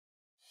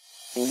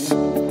Welcome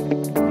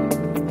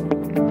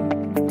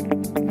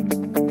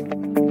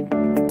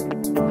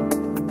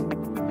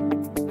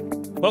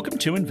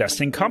to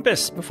Investing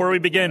Compass. Before we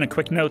begin, a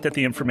quick note that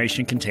the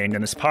information contained in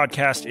this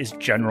podcast is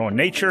general in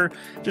nature,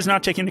 does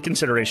not take into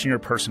consideration your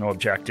personal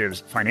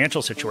objectives,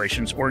 financial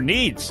situations, or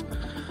needs.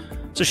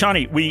 So,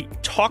 Shani, we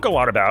talk a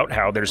lot about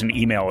how there's an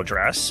email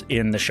address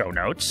in the show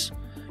notes,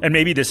 and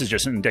maybe this is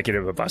just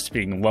indicative of us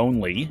being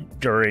lonely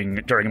during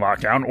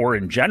lockdown or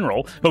in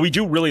general, but we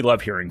do really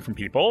love hearing from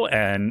people,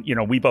 and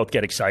we both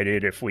get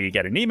excited if we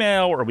get an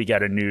email or we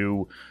get a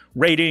new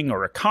rating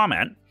or a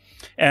comment.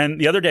 And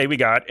the other day we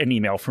got an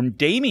email from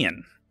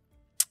Damien.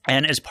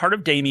 And as part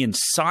of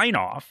Damien's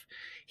sign-off,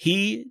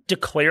 he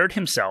declared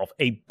himself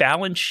a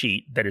balance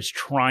sheet that is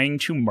trying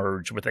to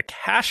merge with a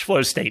cash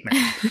flow statement.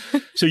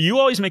 So you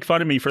always make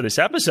fun of me for this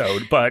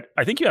episode, but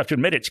I think you have to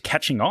admit it's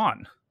catching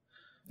on.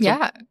 So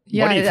yeah.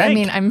 What do you think? I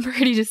mean, I'm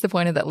pretty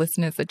disappointed that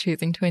listeners are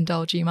choosing to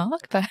indulge you,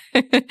 Mark, but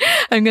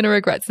I'm going to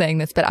regret saying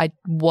this, but I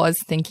was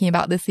thinking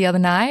about this the other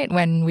night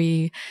when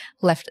we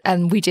left,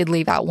 and we did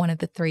leave out one of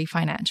the 3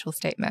 financial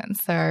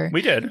statements. So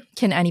we did.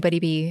 Can anybody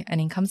be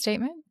an income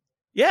statement?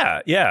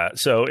 Yeah.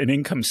 So an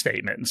income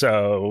statement.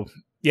 So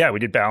yeah, we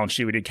did balance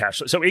sheet, we did cash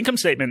flow. So income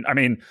statement, I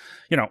mean,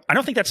 I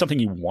don't think that's something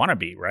you want to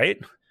be, right?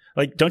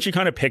 Like, don't you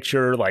kind of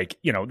picture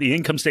the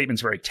income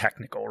statement's very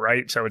technical,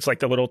 right? So it's like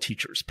the little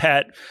teacher's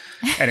pet,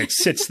 and it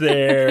sits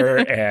there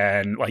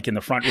and like in the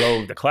front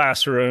row of the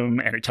classroom,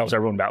 and it tells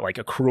everyone about like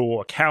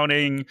accrual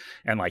accounting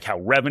and like how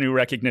revenue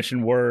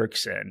recognition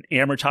works and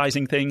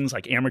amortizing things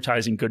like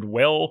amortizing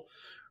goodwill,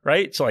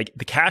 right? So like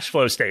the cash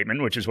flow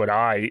statement, which is what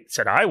I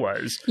said I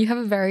was. You have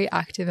a very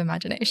active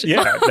imagination.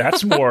 Yeah,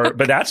 that's more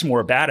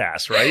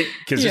badass, right?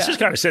 Because it's just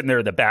kind of sitting there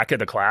at the back of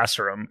the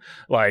classroom,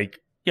 like,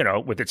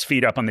 with its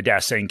feet up on the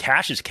desk saying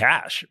cash is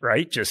cash,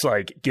 right? Just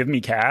like give me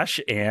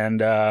cash and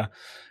yeah,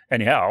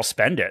 I'll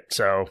spend it.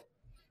 So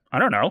I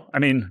don't know. I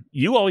mean,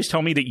 you always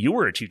tell me that you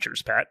were a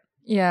teacher's pet.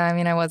 Yeah, I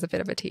mean, I was a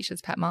bit of a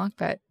teacher's pet, Mark,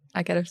 but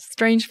I get a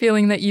strange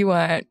feeling that you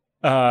weren't.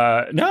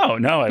 No,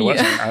 I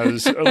wasn't. I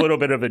was a little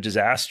bit of a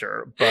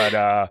disaster, but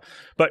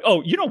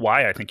you know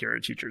why I think you're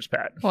a teacher's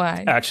pet?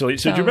 Why? Actually,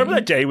 so do you remember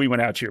that day we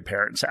went out to your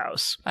parents'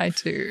 house? I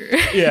do.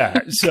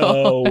 Yeah.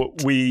 So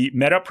we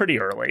met up pretty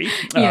early,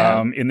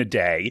 in the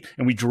day,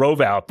 and we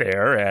drove out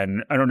there,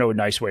 and I don't know a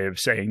nice way of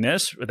saying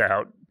this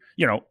without,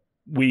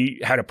 we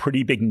had a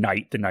pretty big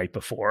night the night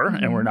before,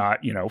 and we're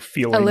not,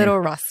 feeling a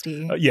little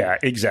rusty. Yeah,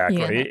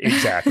 exactly.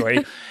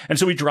 And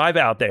so we drive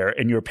out there,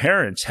 and your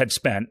parents had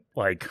spent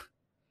like,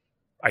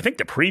 I think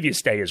the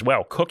previous day as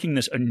well, cooking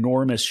this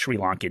enormous Sri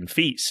Lankan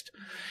feast.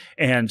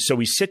 And so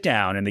we sit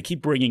down and they keep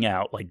bringing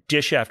out like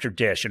dish after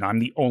dish, and I'm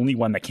the only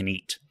one that can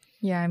eat.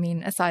 Yeah, I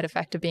mean, a side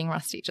effect of being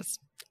rusty, just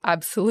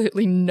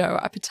absolutely no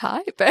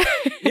appetite. But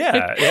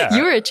yeah.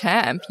 You were a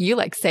champ. You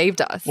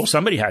saved us. Well,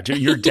 somebody had to.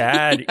 Your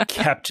dad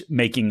kept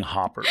making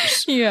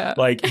hoppers. Yeah.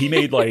 Like he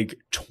made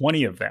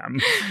 20 of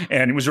them,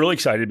 and he was really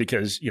excited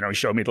because, he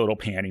showed me the little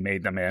pan he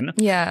made them in.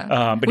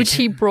 Yeah. Which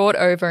he brought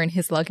over in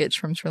his luggage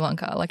from Sri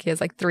Lanka. Like he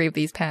has 3 of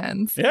these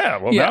pans. Yeah.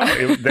 Well,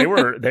 no, they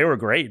were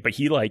great, but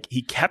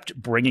he kept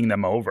bringing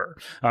them over.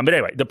 But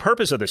anyway, the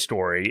purpose of the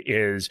story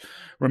is,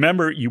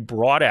 remember, you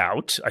brought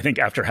out, I think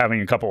after having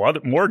a couple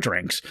more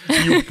drinks,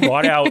 you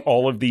brought out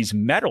all of these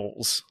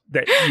medals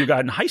that you got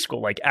in high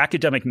school, like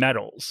academic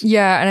medals.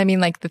 Yeah. And I mean,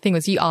 the thing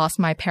was, you asked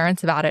my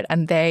parents about it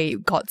and they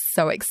got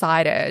so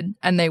excited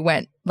and they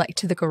went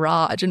to the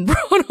garage and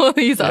brought all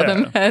these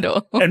other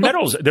medals. And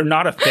medals, they're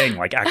not a thing.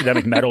 Like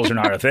academic medals are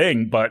not a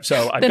thing. But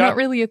so they're not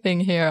really a thing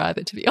here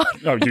either, to be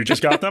honest. Oh, you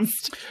just got them?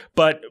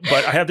 But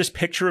I have this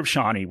picture of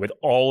Shani with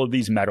all of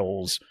these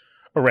medals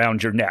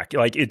around your neck.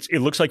 Like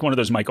it looks like one of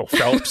those Michael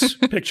Phelps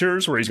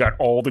pictures where he's got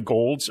all the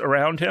golds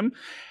around him.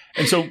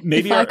 And so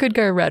maybe if I could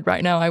go red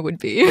right now, I would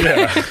be.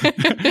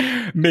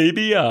 Yeah.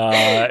 Maybe,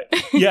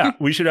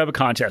 we should have a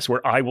contest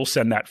where I will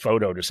send that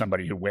photo to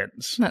somebody who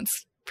wins.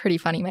 That's pretty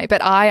funny, mate.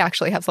 But I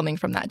actually have something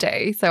from that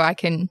day, so I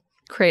can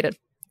create a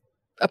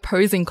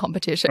opposing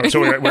competition. Oh,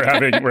 so we're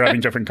having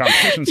different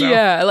competitions now?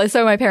 Yeah.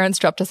 So my parents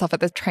dropped us off at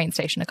the train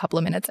station a couple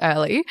of minutes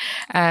early,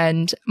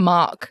 and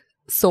Mark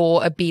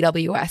saw a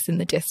BWS in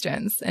the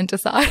distance and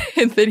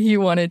decided that he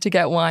wanted to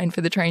get wine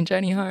for the train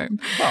journey home.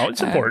 Oh,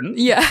 it's important.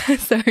 Yeah.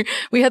 So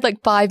we had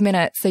 5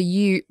 minutes. So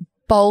you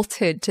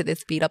bolted to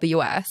this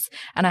BWS,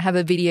 and I have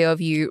a video of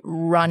you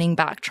running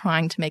back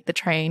trying to make the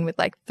train with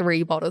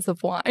 3 bottles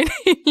of wine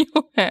in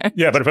your hand.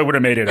 Yeah, but if I would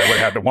have made it, I would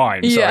have had the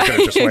wine. So I could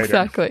have just waited.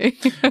 Exactly.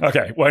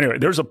 Okay. Well, anyway,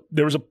 there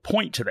was a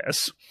point to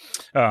this,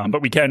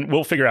 but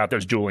we'll figure out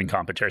there's dueling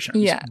competitions.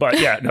 Yeah. But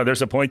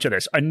there's a point to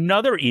this.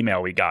 Another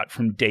email we got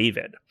from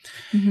David.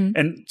 Mm-hmm.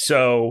 And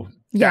so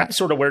Yeah. That's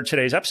sort of where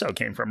today's episode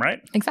came from,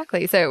 right?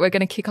 Exactly. So we're going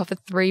to kick off a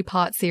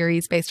 3-part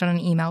series based on an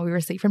email we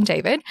received from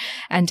David.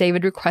 And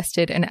David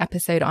requested an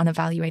episode on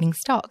evaluating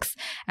stocks.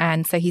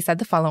 And so he said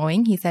the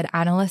following. He said,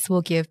 analysts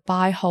will give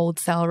buy, hold,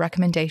 sell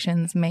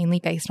recommendations mainly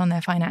based on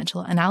their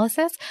financial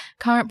analysis,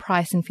 current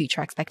price, and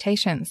future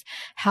expectations.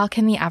 How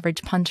can the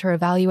average punter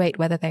evaluate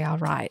whether they are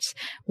right?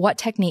 What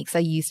techniques are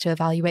used to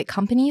evaluate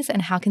companies?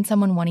 And how can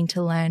someone wanting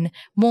to learn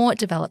more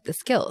develop the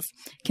skills?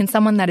 Can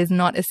someone that is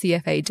not a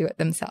CFA do it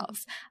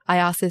themselves?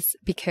 I ask this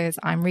because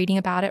I'm reading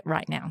about it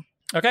right now.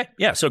 Okay.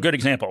 Yeah. So good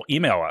example.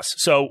 Email us.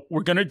 So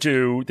we're going to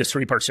do this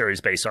 3-part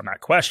series based on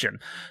that question.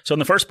 So in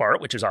the first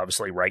part, which is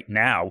obviously right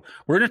now,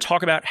 we're going to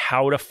talk about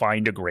how to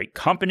find a great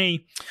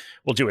company.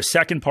 We'll do a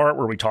second part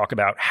where we talk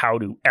about how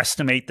to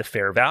estimate the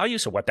fair value,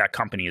 so what that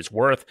company is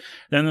worth.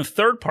 Then the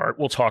third part,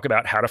 we'll talk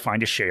about how to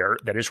find a share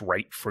that is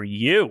right for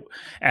you.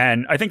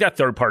 And I think that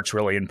third part's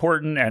really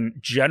important. And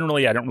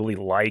generally, I don't really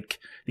like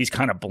these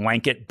kind of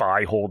blanket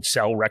buy, hold,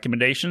 sell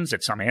recommendations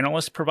that some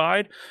analysts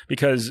provide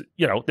because,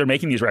 they're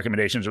making these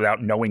recommendations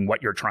without knowing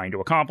what you're trying to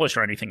accomplish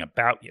or anything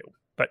about you.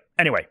 But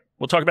anyway,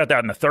 we'll talk about that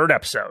in the third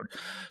episode.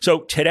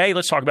 So today,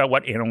 let's talk about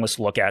what analysts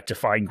look at to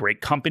find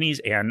great companies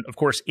and, of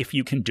course, if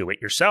you can do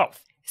it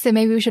yourself. So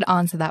maybe we should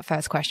answer that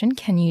first question.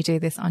 Can you do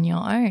this on your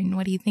own?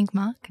 What do you think,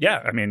 Mark?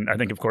 Yeah, I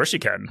think of course you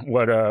can.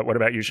 What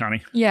about you,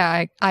 Shani?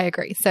 Yeah, I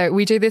agree. So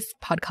we do this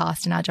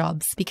podcast in our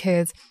jobs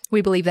because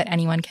we believe that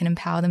anyone can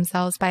empower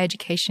themselves by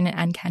education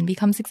and can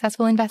become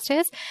successful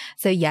investors.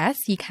 So yes,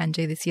 you can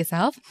do this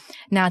yourself.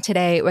 Now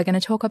today we're going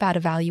to talk about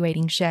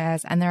evaluating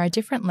shares, and there are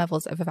different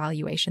levels of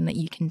evaluation that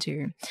you can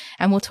do.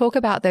 And we'll talk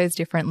about those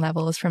different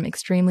levels from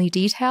extremely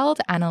detailed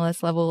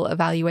analyst level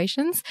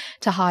evaluations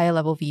to higher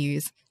level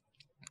views.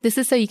 This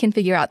is so you can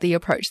figure out the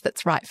approach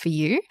that's right for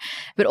you,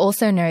 but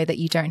also know that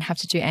you don't have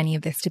to do any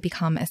of this to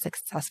become a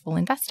successful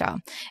investor.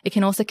 It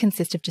can also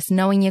consist of just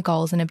knowing your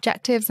goals and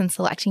objectives and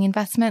selecting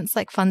investments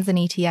like funds and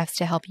ETFs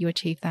to help you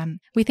achieve them.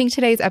 We think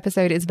today's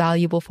episode is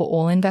valuable for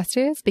all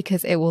investors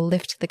because it will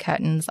lift the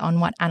curtains on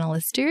what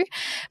analysts do,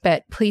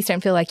 but please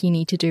don't feel like you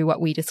need to do what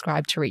we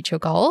describe to reach your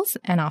goals.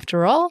 And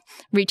after all,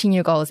 reaching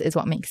your goals is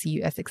what makes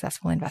you a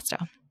successful investor.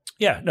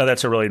 Yeah, no,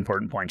 that's a really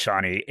important point,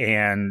 Shani.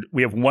 And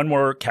we have one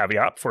more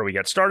caveat before we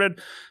get started.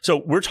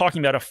 So we're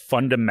talking about a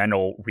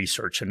fundamental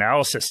research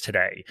analysis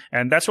today.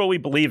 And that's what we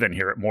believe in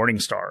here at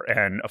Morningstar.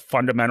 And a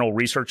fundamental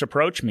research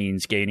approach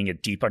means gaining a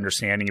deep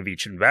understanding of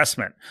each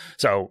investment.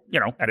 So,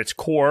 at its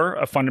core,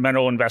 a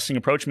fundamental investing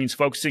approach means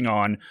focusing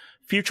on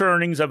future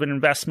earnings of an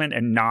investment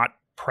and not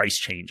price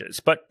changes.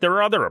 But there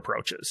are other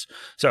approaches.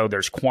 So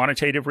there's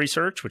quantitative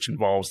research, which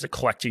involves the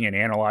collecting and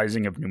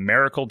analyzing of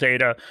numerical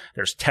data.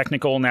 There's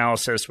technical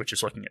analysis, which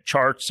is looking at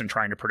charts and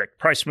trying to predict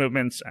price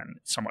movements, and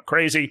it's somewhat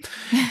crazy.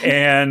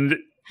 And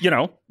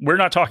we're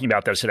not talking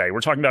about those today. We're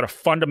talking about a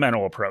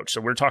fundamental approach.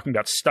 So we're talking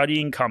about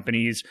studying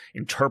companies,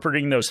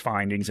 interpreting those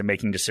findings, and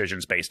making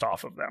decisions based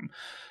off of them.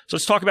 So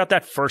let's talk about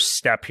that first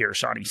step here,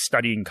 Shani,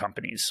 studying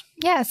companies.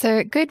 Yeah,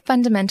 so good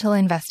fundamental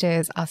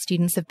investors are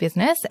students of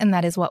business, and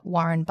that is what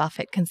Warren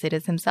Buffett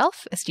considers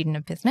himself, a student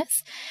of business.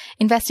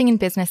 Investing in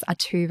business are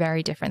two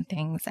very different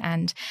things,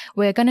 and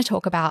we're going to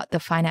talk about the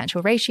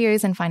financial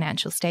ratios and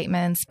financial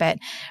statements, but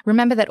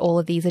remember that all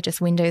of these are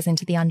just windows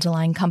into the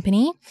underlying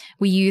company.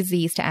 We use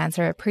these to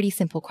answer a pretty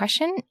simple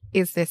question: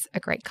 is this a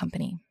great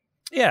company?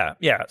 Yeah.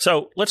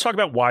 So let's talk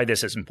about why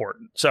this is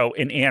important. So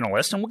an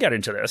analyst, and we'll get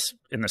into this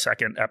in the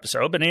second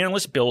episode, but an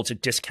analyst builds a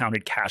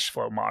discounted cash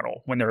flow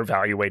model when they're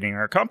evaluating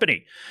our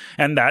company.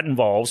 And that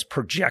involves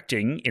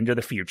projecting into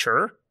the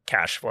future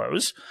cash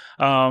flows.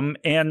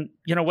 And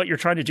what you're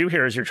trying to do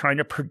here is you're trying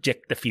to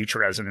predict the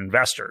future as an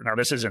investor. Now,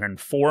 this is an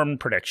informed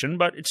prediction,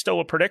 but it's still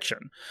a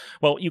prediction.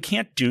 Well, you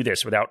can't do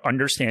this without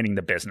understanding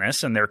the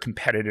business and their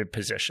competitive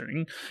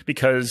positioning,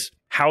 because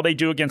how they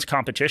do against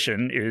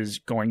competition is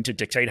going to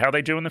dictate how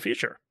they do in the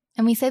future.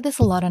 And we say this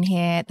a lot on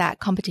here, that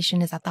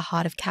competition is at the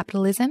heart of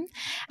capitalism.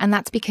 And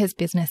that's because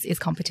business is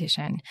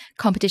competition.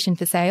 Competition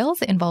for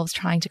sales involves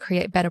trying to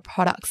create better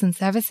products and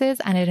services,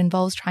 and it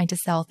involves trying to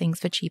sell things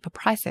for cheaper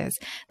prices.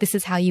 This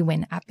is how you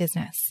win at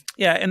business.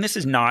 Yeah, and this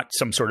is not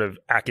some sort of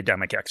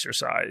academic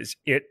exercise.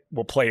 It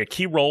will play a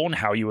key role in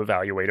how you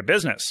evaluate a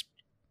business.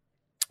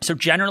 So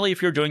generally,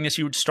 if you're doing this,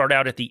 you would start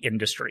out at the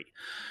industry.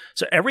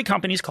 So every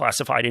company is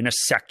classified in a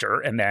sector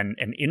and then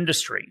an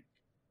industry.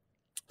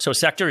 So a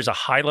sector is a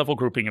high-level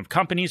grouping of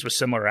companies with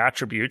similar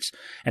attributes,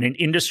 and an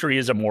industry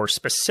is a more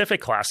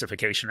specific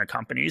classification of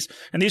companies.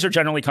 And these are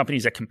generally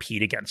companies that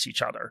compete against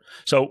each other.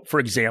 So, for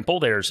example,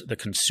 there's the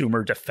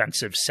consumer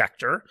defensive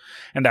sector,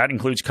 and that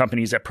includes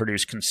companies that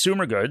produce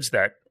consumer goods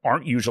that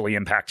aren't usually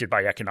impacted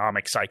by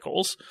economic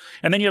cycles.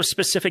 And then you have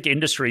specific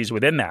industries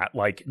within that,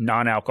 like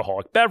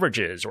non-alcoholic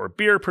beverages or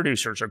beer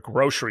producers or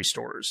grocery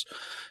stores.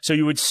 So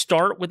you would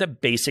start with a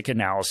basic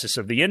analysis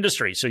of the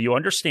industry, so you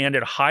understand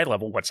at a high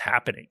level what's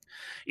happening.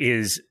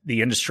 Is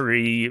the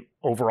industry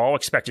overall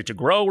expected to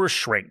grow or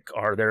shrink?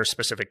 Are there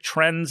specific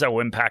trends that will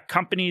impact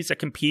companies that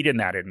compete in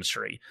that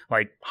industry,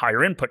 like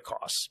higher input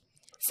costs?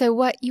 So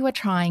what you are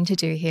trying to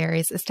do here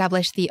is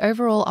establish the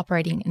overall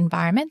operating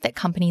environment that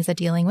companies are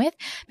dealing with,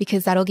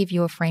 because that'll give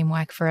you a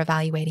framework for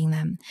evaluating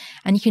them.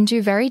 And you can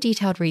do very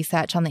detailed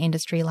research on the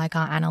industry like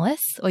our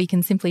analysts, or you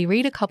can simply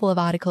read a couple of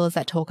articles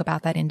that talk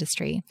about that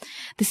industry.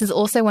 This is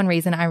also one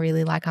reason I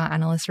really like our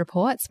analyst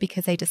reports,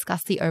 because they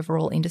discuss the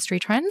overall industry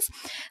trends.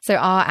 So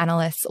our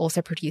analysts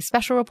also produce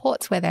special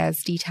reports where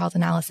there's detailed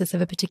analysis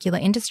of a particular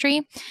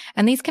industry,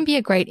 and these can be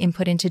a great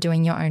input into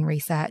doing your own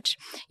research.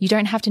 You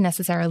don't have to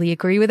necessarily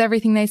agree with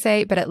everything they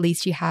say, but at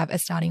least you have a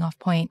starting off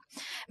point.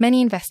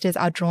 Many investors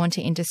are drawn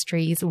to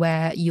industries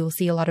where you'll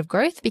see a lot of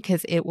growth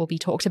because it will be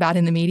talked about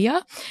in the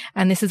media.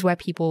 And this is where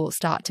people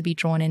start to be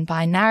drawn in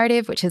by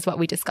narrative, which is what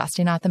we discussed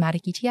in our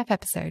thematic ETF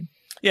episode.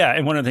 Yeah.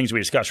 And one of the things we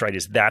discussed, right,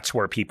 is that's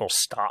where people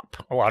stop.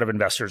 A lot of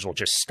investors will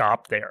just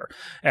stop there.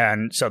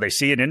 And so they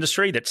see an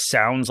industry that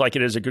sounds like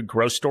it is a good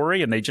growth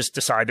story and they just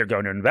decide they're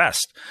going to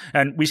invest.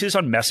 And we see this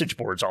on message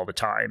boards all the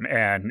time.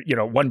 And,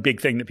 one big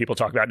thing that people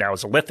talk about now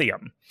is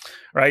lithium,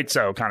 right?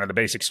 So kind of the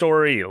basic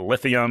story,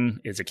 lithium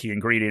is a key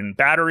ingredient in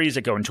batteries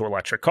that go into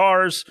electric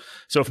cars.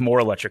 So if more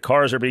electric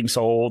cars are being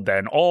sold,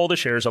 then all the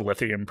shares of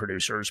lithium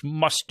producers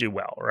must do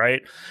well,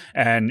 right?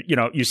 And,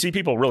 you see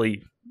people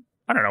really,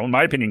 I don't know, in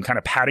my opinion, kind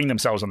of patting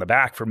themselves on the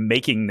back for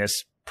making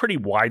this pretty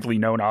widely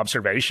known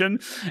observation.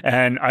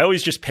 And I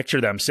always just picture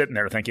them sitting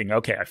there thinking,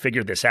 okay, I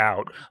figured this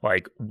out.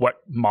 Like, what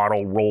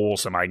model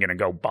Rolls am I going to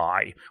go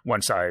buy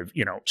once I've,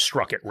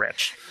 struck it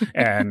rich?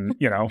 And,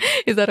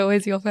 Is that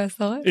always your first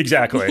thought?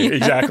 Exactly. Yeah.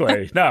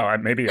 Exactly. No,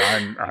 maybe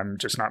I'm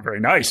just not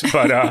very nice.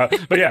 But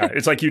yeah,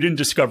 it's like you didn't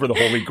discover the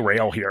holy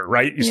grail here,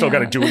 right? You still got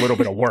to do a little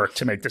bit of work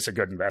to make this a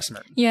good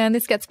investment. Yeah. And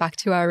this gets back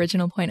to our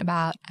original point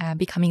about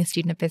becoming a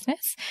student of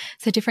business.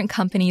 So different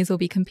companies will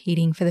be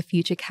competing for the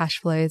future cash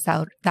flows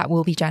that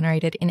will be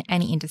generated in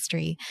any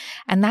industry.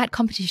 And that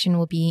competition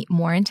will be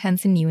more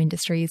intense in new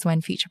industries when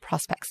future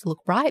prospects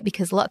look bright,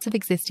 because lots of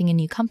existing and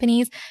new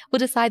companies will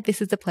decide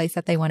this is the place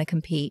that they want to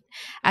compete.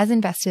 As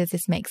investors,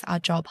 this makes our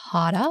job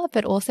harder,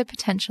 but also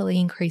potentially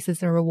increases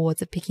the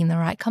rewards of picking the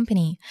right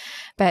company.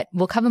 But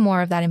we'll cover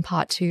more of that in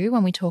part 2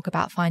 when we talk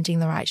about finding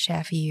the right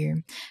share for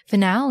you. For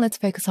now, let's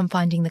focus on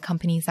finding the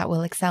companies that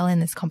will excel in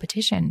this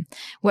competition.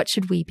 What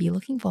should we be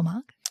looking for,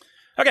 Mark?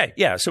 Okay,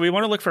 yeah. So we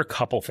want to look for a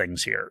couple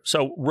things here.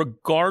 So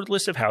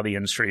regardless of how the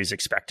industry is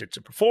expected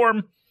to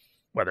perform,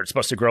 whether it's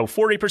supposed to grow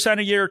 40%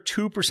 a year,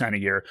 2% a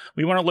year,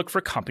 we want to look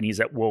for companies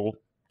that will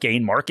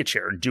gain market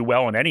share and do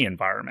well in any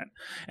environment.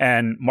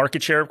 And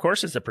market share, of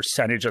course, is the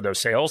percentage of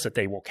those sales that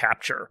they will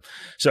capture.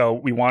 So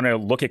we want to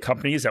look at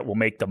companies that will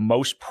make the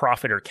most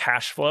profit or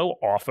cash flow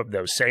off of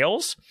those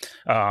sales.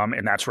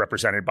 And that's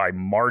represented by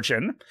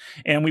margin.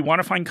 And we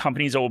want to find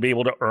companies that will be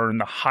able to earn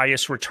the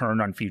highest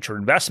return on future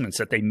investments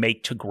that they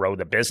make to grow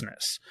the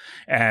business.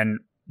 And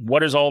what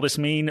does all this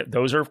mean?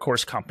 Those are, of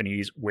course,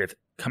 companies with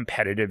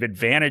competitive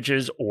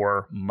advantages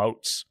or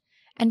moats.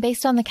 And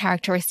based on the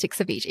characteristics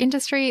of each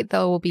industry,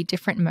 there will be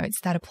different moats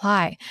that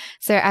apply.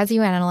 So as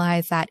you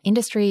analyze that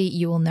industry,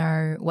 you will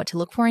know what to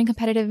look for in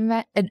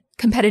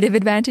competitive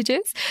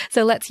advantages.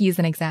 So let's use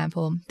an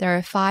example. There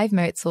are 5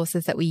 moat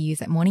sources that we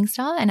use at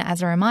Morningstar. And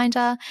as a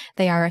reminder,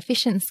 they are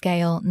efficient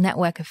scale,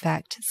 network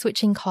effect,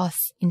 switching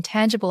costs,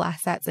 intangible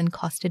assets, and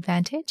cost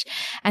advantage.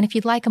 And if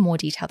you'd like a more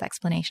detailed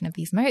explanation of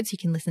these moats, you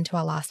can listen to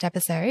our last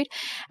episode.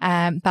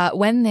 But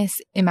when this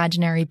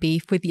imaginary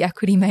beef with the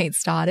equity mate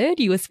started,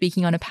 you were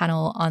speaking on a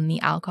panel on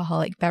the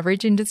alcoholic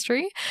beverage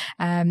industry.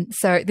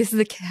 So this is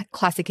a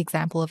classic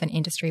example of an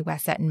industry where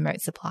certain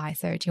moats apply.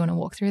 So do you want to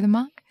walk through them,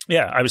 Mark?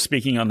 Yeah, I was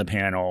speaking on the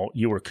panel.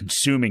 You were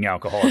consuming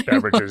alcoholic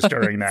beverages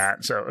during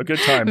that. So a good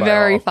time.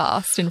 Very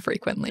fast and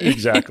frequently.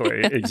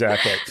 Exactly.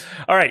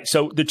 All right.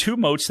 So the 2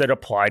 moats that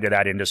apply to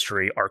that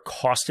industry are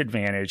cost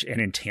advantage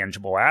and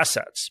intangible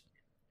assets.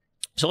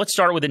 So let's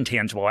start with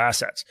intangible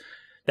assets.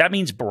 That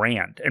means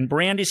brand. And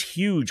brand is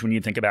huge when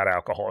you think about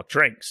alcoholic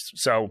drinks.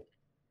 So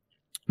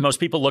most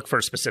people look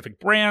for specific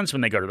brands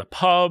when they go to the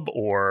pub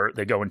or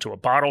they go into a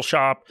bottle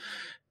shop.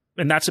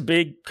 And that's a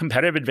big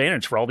competitive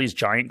advantage for all these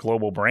giant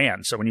global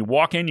brands. So when you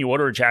walk in, you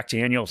order a Jack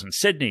Daniel's in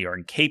Sydney or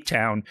in Cape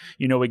Town,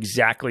 you know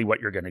exactly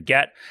what you're going to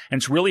get. And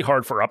it's really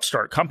hard for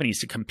upstart companies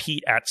to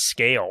compete at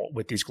scale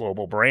with these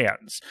global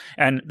brands.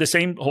 And the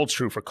same holds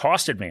true for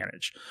cost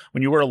advantage.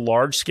 When you are a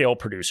large scale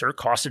producer,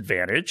 cost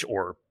advantage,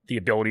 or the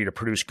ability to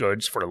produce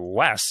goods for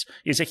less,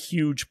 is a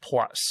huge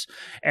plus.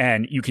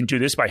 And you can do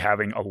this by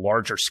having a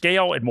larger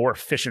scale and more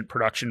efficient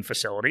production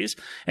facilities.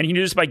 And you can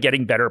do this by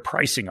getting better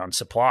pricing on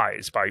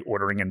supplies, by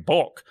ordering in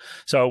bulk.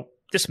 So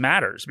this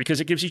matters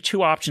because it gives you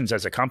 2 options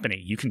as a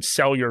company. You can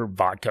sell your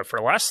vodka for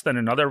less than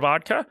another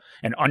vodka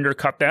and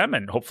undercut them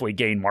and hopefully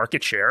gain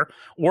market share,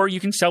 or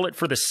you can sell it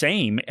for the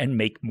same and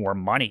make more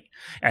money.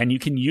 And you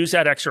can use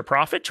that extra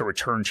profit to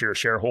return to your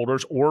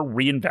shareholders or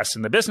reinvest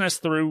in the business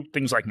through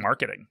things like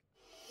marketing.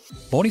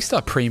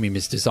 Morningstar Premium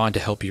is designed to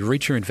help you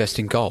reach your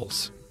investing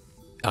goals.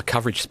 Our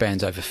coverage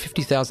spans over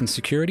 50,000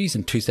 securities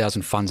and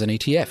 2,000 funds and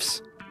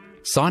ETFs.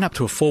 Sign up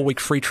to a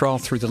 4-week free trial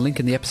through the link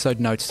in the episode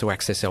notes to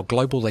access our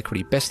global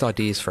equity best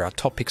ideas for our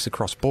top picks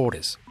across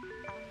borders.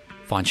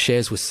 Find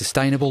shares with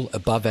sustainable,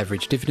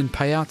 above-average dividend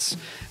payouts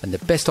and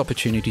the best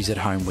opportunities at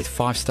home with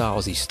 5-star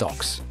Aussie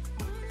stocks.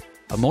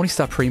 A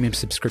Morningstar Premium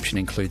subscription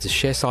includes a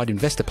ShareSide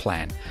investor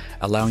plan,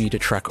 allowing you to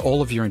track all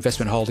of your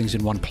investment holdings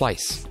in one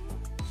place.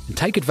 And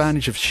take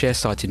advantage of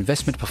ShareSide's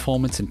investment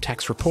performance and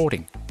tax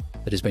reporting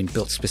that has been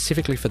built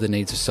specifically for the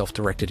needs of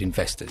self-directed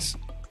investors.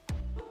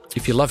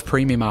 If you love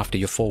Premium after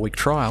your 4-week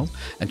trial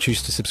and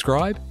choose to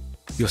subscribe,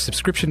 your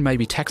subscription may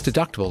be tax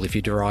deductible if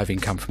you derive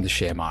income from the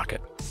share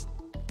market.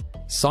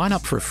 Sign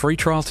up for a free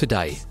trial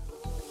today.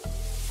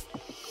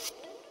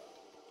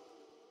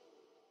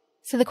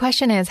 So the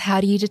question is, how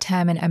do you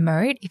determine a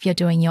moat if you're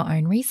doing your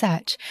own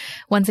research?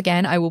 Once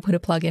again, I will put a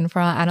plug in for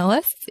our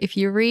analysts. If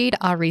you read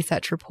our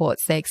research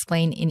reports, they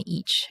explain in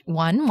each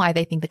one why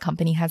they think the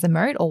company has a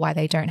moat or why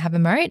they don't have a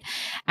moat.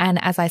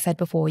 And as I said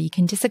before, you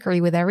can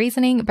disagree with their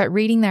reasoning, but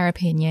reading their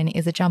opinion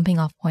is a jumping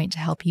off point to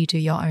help you do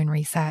your own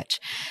research.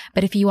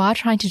 But if you are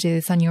trying to do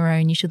this on your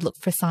own, you should look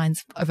for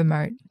signs of a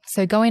moat.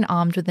 So go in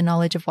armed with the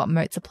knowledge of what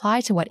moats apply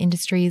to what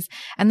industries,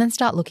 and then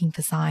start looking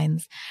for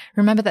signs.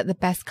 Remember that the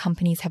best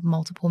companies have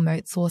multiple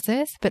moat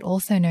sources, but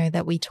also know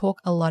that we talk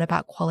a lot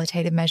about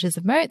qualitative measures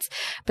of moats,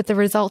 but the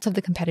results of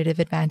the competitive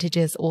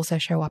advantages also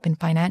show up in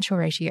financial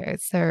ratios.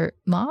 So,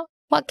 Mark,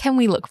 what can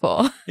we look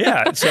for?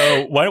 Yeah.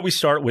 So why don't we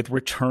start with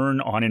return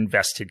on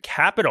invested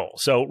capital?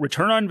 So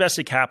return on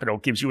invested capital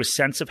gives you a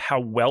sense of how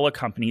well a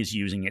company is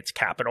using its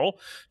capital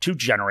to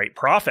generate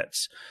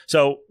profits.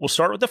 So we'll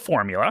start with the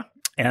formula.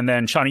 And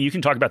then, Shani, you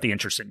can talk about the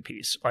interesting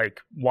piece,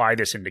 like why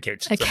this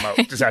indicates it's a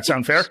moat. Does that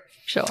sound fair?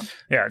 Sure.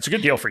 Yeah, it's a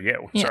good deal for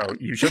you. Yeah. So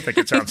you should think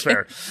it sounds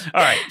fair.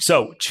 All right.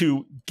 So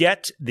to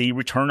get the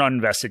return on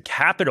invested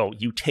capital,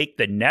 you take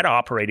the net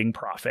operating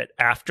profit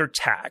after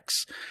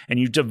tax and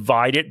you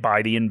divide it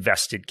by the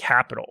invested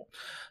capital.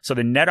 So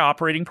the net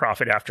operating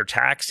profit after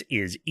tax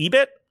is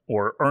EBIT,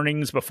 or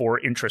earnings before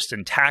interest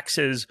and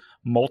taxes,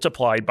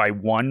 multiplied by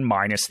 1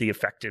 minus the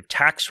effective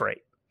tax rate.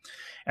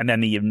 And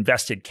then the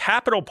invested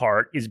capital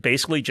part is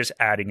basically just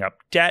adding up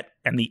debt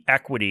and the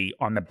equity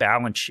on the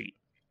balance sheet.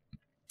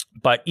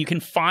 But you can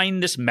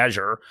find this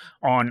measure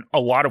on a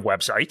lot of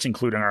websites,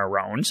 including our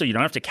own, so you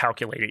don't have to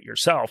calculate it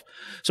yourself.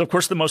 So, of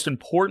course, the most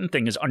important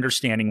thing is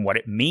understanding what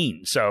it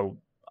means. So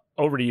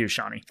over to you,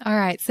 Shani. All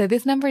right. So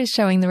this number is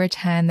showing the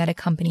return that a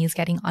company is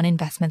getting on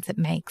investments it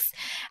makes.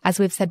 As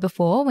we've said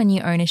before, when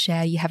you own a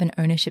share, you have an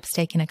ownership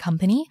stake in a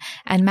company,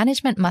 and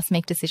management must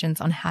make decisions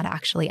on how to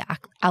actually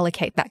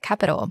allocate that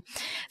capital.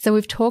 So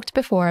we've talked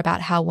before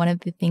about how one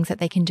of the things that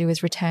they can do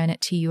is return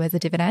it to you as a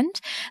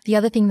dividend. The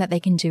other thing that they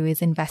can do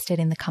is invest it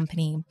in the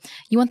company.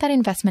 You want that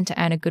investment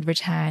to earn a good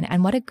return,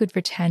 and what a good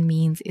return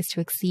means is to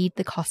exceed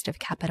the cost of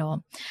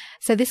capital.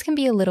 So this can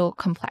be a little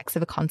complex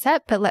of a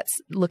concept, but let's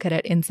look at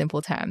it in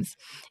simple terms.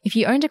 If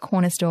you owned a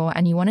corner store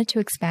and you wanted to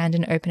expand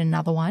and open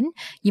another one,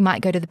 you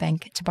might go to the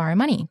bank to borrow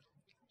money.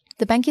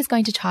 The bank is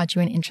going to charge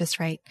you an interest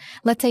rate,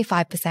 let's say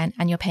 5%,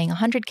 and you're paying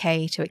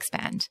 $100K to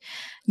expand.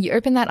 You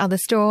open that other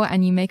store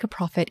and you make a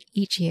profit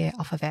each year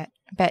off of it,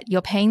 but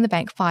you're paying the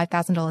bank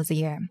 $5,000 a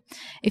year.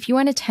 If you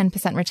earn a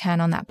 10% return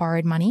on that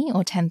borrowed money,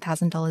 or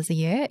 $10,000 a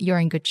year, you're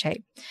in good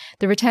shape.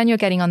 The return you're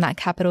getting on that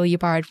capital you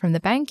borrowed from the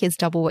bank is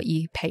double what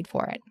you paid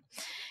for it.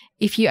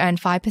 If you earn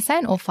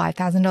 5% or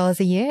 $5,000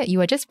 a year, you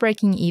are just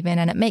breaking even,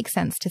 and it makes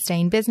sense to stay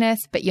in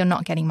business, but you're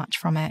not getting much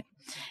from it.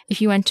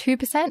 If you earn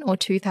 2% or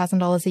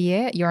 $2,000 a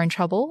year, you're in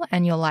trouble,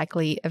 and you're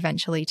likely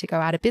eventually to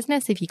go out of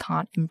business if you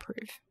can't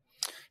improve.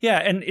 Yeah,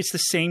 and it's the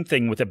same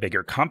thing with a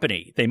bigger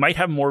company. They might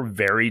have more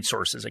varied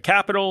sources of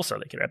capital, so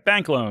they could have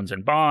bank loans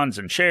and bonds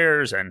and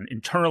shares and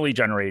internally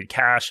generated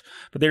cash,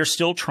 but they're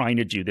still trying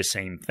to do the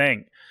same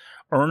thing: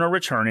 earn a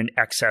return in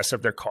excess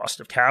of their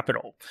cost of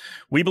capital.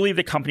 We believe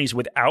that companies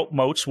without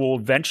moats will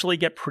eventually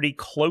get pretty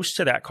close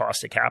to that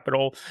cost of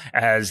capital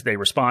as they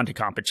respond to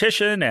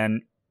competition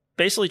and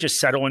basically just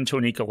settle into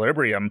an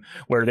equilibrium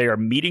where they are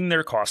meeting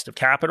their cost of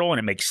capital and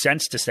it makes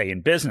sense to stay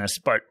in business,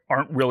 but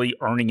aren't really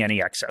earning any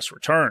excess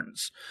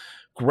returns.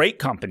 Great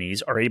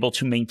companies are able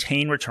to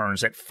maintain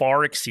returns that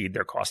far exceed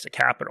their cost of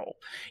capital.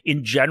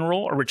 In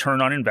general, a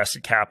return on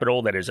invested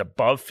capital that is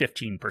above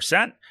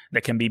 15%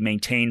 that can be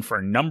maintained for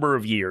a number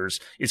of years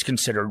is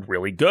considered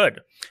really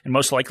good, and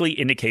most likely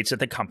indicates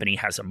that the company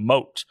has a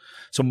moat.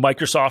 So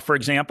Microsoft, for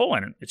example,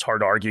 and it's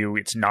hard to argue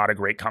it's not a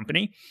great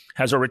company,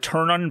 has a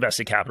return on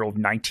invested capital of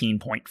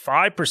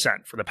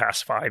 19.5% for the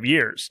past 5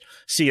 years.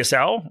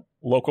 CSL,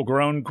 local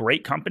grown,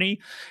 great company,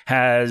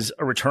 has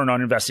a return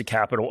on invested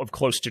capital of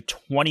close to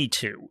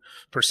 22%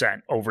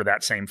 over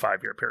that same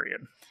 5-year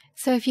period.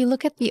 So if you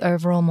look at the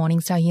overall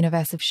Morningstar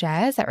universe of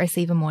shares that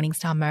receive a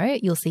Morningstar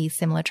moat, you'll see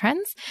similar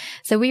trends.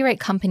 So we rate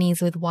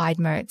companies with wide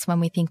moats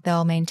when we think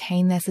they'll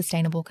maintain their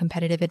sustainable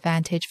competitive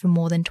advantage for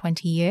more than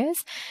 20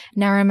 years,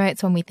 narrow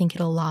moats when we think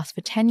it'll last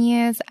for 10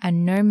 years,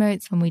 and no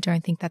moats when we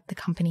don't think that the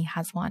company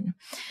has one.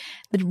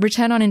 The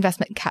return on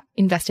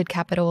invested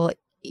capital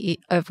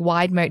of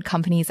wide moat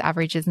companies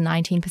averages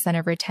 19%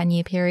 over a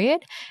 10-year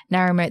period.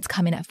 Narrow moats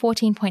come in at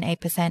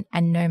 14.8%,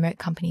 and no moat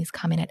companies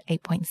come in at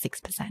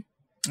 8.6%.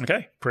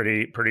 Okay,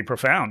 pretty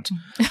profound.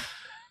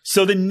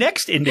 So the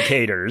next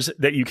indicators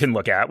that you can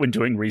look at when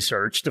doing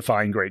research to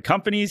find great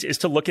companies is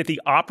to look at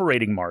the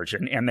operating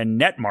margin and the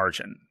net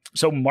margin.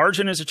 So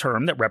margin is a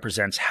term that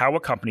represents how a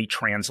company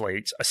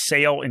translates a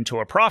sale into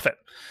a profit.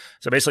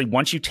 So basically,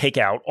 once you take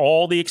out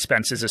all the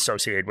expenses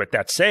associated with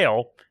that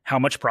sale, how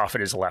much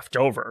profit is left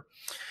over.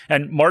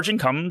 And margin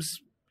comes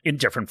in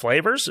different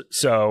flavors.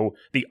 So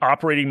the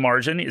operating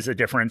margin is the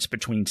difference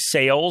between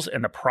sales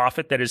and the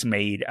profit that is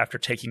made after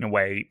taking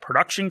away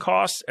production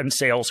costs and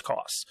sales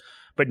costs,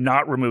 but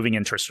not removing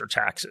interest or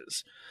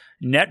taxes.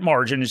 Net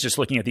margin is just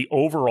looking at the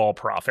overall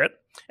profit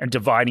and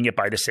dividing it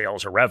by the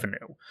sales or revenue.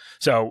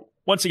 So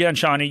once again,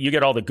 Shani, you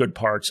get all the good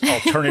parts. I'll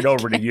turn it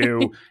over to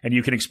you and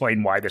you can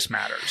explain why this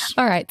matters.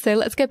 All right. So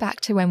let's go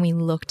back to when we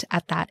looked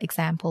at that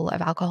example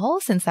of alcohol,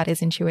 since that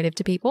is intuitive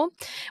to people.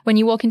 When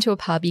you walk into a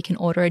pub, you can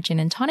order a gin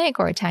and tonic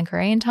or a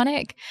Tanqueray and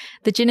tonic.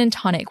 The gin and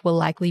tonic will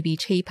likely be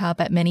cheaper,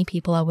 but many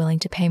people are willing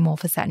to pay more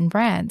for certain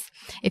brands.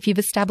 If you've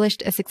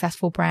established a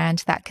successful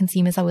brand that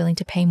consumers are willing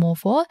to pay more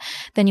for,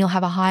 then you'll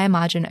have a higher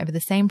margin over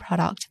the same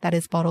product that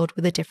is bottled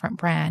with a different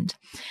brand.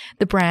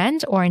 The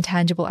brand or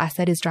intangible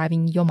asset is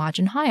driving your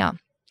margin higher.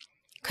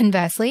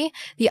 Conversely,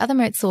 the other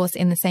moat source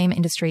in the same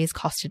industry is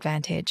cost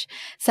advantage.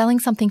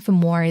 Selling something for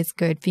more is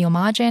good for your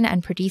margin,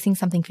 and producing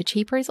something for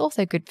cheaper is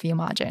also good for your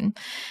margin.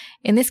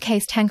 In this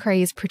case,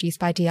 Tanqueray is produced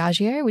by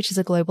Diageo, which is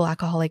a global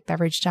alcoholic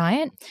beverage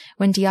giant.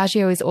 When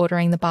Diageo is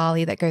ordering the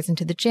barley that goes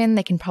into the gin,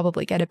 they can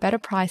probably get a better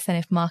price than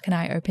if Mark and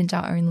I opened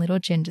our own little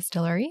gin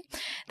distillery.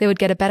 They would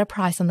get a better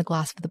price on the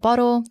glass for the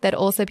bottle. They'd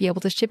also be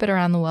able to ship it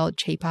around the world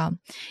cheaper.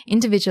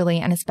 Individually,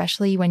 and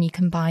especially when you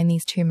combine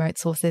these two moat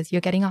sources,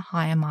 you're getting a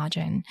higher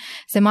margin.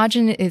 So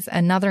margin is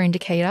another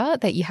indicator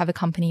that you have a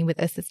company with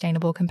a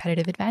sustainable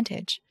competitive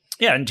advantage.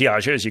 Yeah, and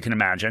Diageo, as you can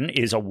imagine,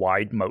 is a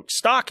wide moat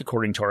stock,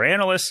 according to our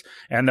analysts,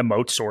 and the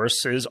moat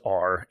sources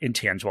are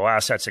intangible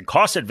assets and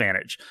cost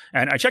advantage.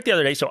 And I checked the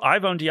other day, so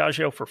I've owned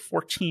Diageo for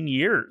 14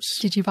 years.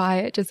 Did you buy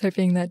it just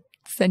hoping that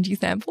send you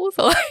samples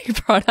or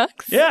like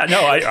products? Yeah,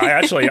 no,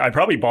 I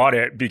probably bought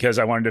it because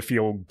I wanted to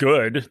feel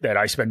good that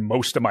I spend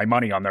most of my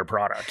money on their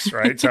products,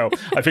 right? So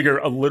I figure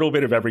a little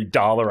bit of every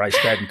dollar I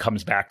spend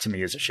comes back to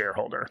me as a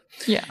shareholder.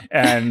 Yeah.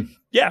 And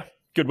yeah.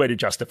 Good way to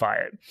justify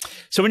it.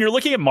 So when you're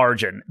looking at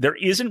margin, there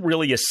isn't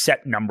really a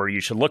set number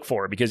you should look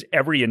for because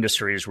every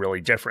industry is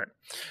really different.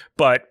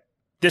 But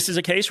this is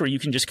a case where you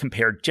can just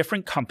compare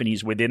different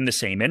companies within the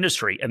same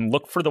industry and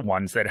look for the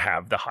ones that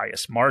have the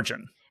highest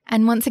margin.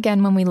 And once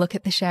again, when we look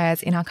at the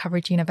shares in our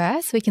coverage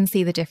universe, we can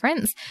see the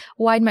difference.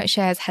 Wide moat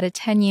shares had a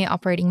 10-year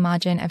operating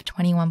margin of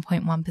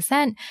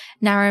 21.1%,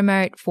 narrow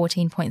moat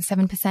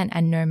 14.7%,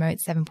 and no moat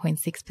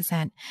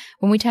 7.6%.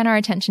 When we turn our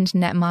attention to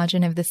net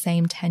margin of the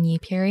same 10-year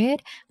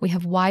period, we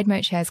have wide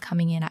moat shares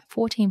coming in at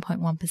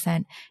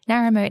 14.1%,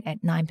 narrow moat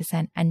at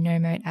 9%, and no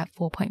moat at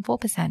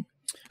 4.4%.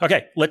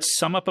 Okay, let's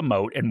sum up a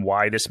moat and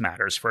why this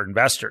matters for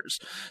investors.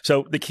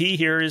 So the key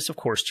here is, of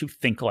course, to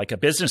think like a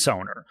business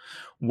owner.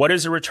 What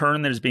is the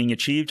return that is being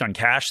achieved on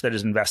cash that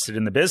is invested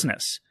in the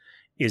business?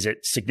 Is it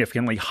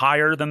significantly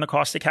higher than the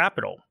cost of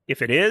capital?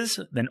 If it is,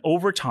 then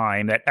over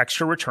time, that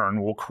extra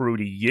return will accrue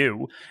to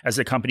you as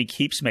the company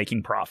keeps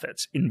making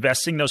profits,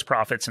 investing those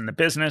profits in the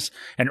business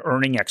and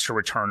earning extra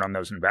return on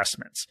those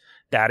investments.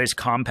 That is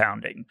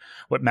compounding.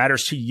 What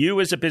matters to you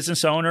as a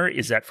business owner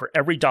is that for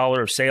every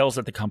dollar of sales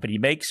that the company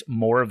makes,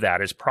 more of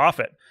that is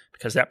profit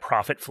because that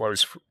profit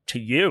flows to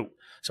you.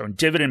 So in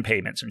dividend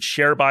payments and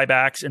share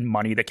buybacks and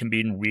money that can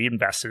be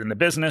reinvested in the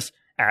business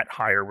at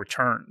higher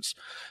returns.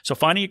 So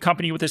finding a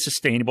company with a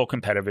sustainable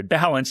competitive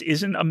balance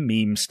isn't a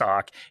meme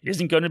stock. It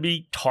isn't going to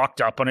be talked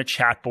up on a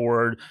chat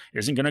board. It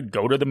isn't going to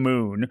go to the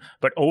moon.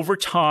 But over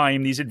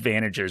time, these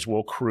advantages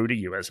will accrue to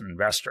you as an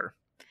investor.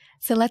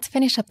 So let's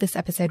finish up this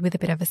episode with a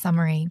bit of a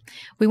summary.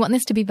 We want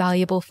this to be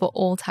valuable for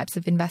all types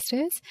of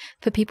investors,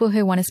 for people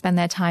who want to spend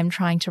their time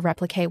trying to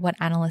replicate what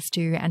analysts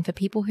do, and for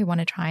people who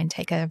want to try and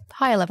take a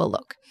higher level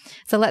look.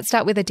 So let's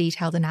start with a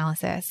detailed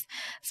analysis.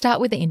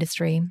 Start with the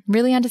industry.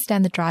 Really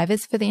understand the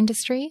drivers for the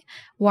industry.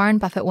 Warren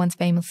Buffett once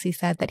famously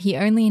said that he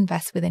only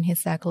invests within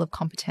his circle of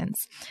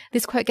competence.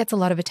 This quote gets a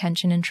lot of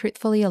attention, and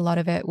truthfully, a lot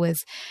of it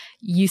was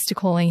used to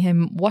calling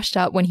him washed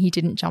up when he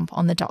didn't jump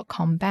on the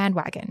 .com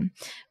bandwagon.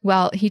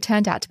 Well, he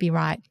turned out to be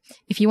right.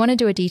 If you want to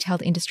do a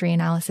detailed industry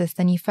analysis,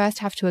 then you first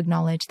have to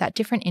acknowledge that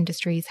different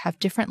industries have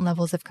different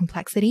levels of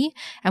complexity,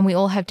 and we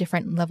all have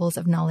different levels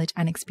of knowledge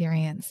and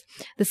experience.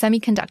 The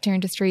semiconductor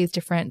industry is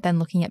different than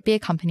looking at beer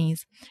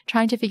companies.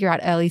 Trying to figure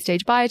out early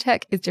stage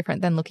biotech is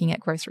different than looking at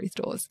grocery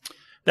stores.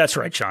 That's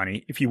right,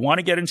 Shani. If you want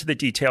to get into the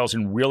details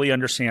and really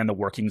understand the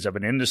workings of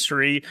an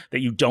industry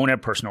that you don't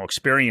have personal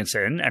experience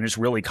in and is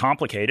really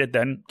complicated,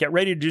 then get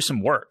ready to do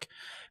some work.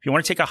 If you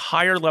want to take a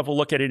higher level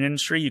look at an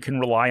industry, you can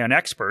rely on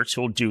experts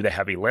who will do the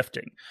heavy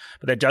lifting.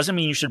 But that doesn't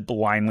mean you should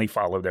blindly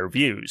follow their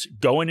views.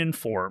 Go in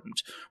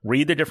informed.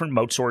 Read the different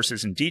moat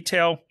sources in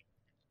detail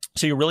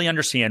so you really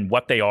understand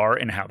what they are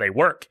and how they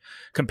work.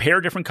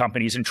 Compare different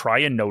companies and try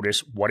and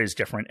notice what is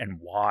different and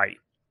why.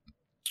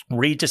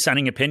 Read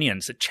dissenting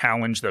opinions that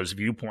challenge those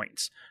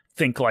viewpoints.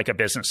 Think like a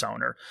business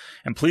owner.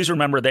 And please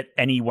remember that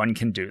anyone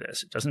can do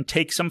this. It doesn't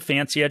take some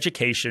fancy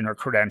education or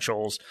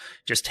credentials.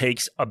 It just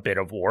takes a bit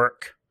of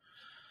work.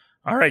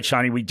 All right,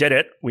 Shani, we did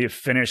it. We have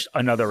finished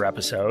another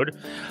episode.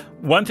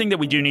 One thing that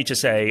we do need to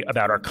say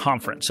about our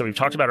conference. So we've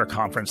talked about our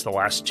conference the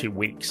last 2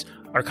 weeks.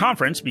 Our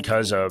conference,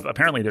 because of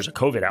apparently there's a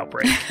COVID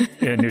outbreak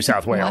in New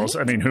South Wales.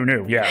 I mean, who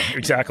knew? Yeah,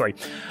 exactly.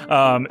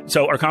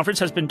 So our conference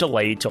has been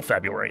delayed till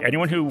February.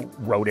 Anyone who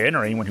wrote in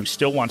or anyone who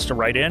still wants to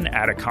write in,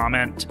 add a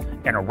comment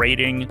and a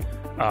rating.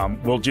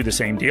 We'll do the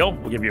same deal.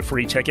 We'll give you a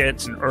free ticket.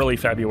 It's in early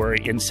February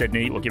in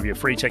Sydney. We'll give you a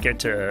free ticket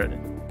to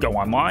go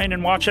online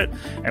and watch it.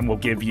 And we'll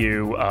give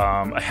you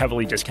a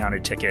heavily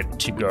discounted ticket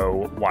to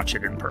go watch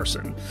it in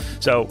person.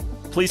 So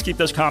please keep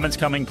those comments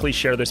coming. Please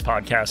share this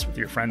podcast with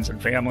your friends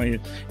and family.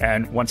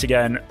 And once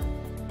again,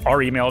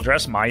 our email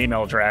address, my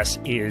email address,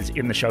 is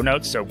in the show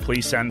notes. So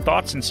please send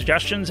thoughts and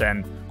suggestions.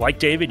 And like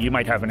David, you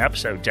might have an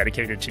episode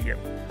dedicated to you.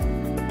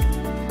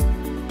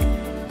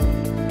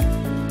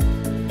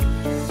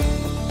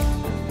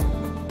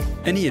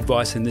 Any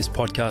advice in this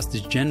podcast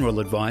is general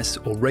advice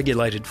or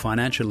regulated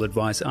financial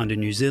advice under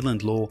New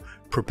Zealand law,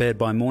 prepared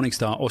by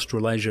Morningstar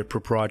Australasia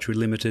Proprietary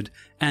Limited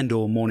and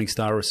or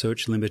Morningstar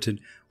Research Limited,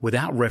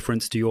 without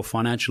reference to your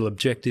financial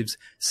objectives,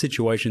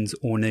 situations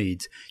or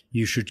needs.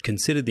 You should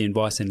consider the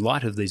advice in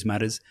light of these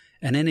matters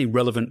and any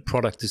relevant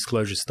product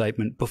disclosure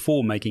statement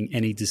before making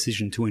any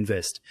decision to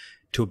invest.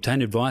 To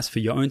obtain advice for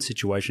your own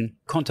situation,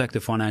 contact a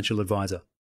financial advisor.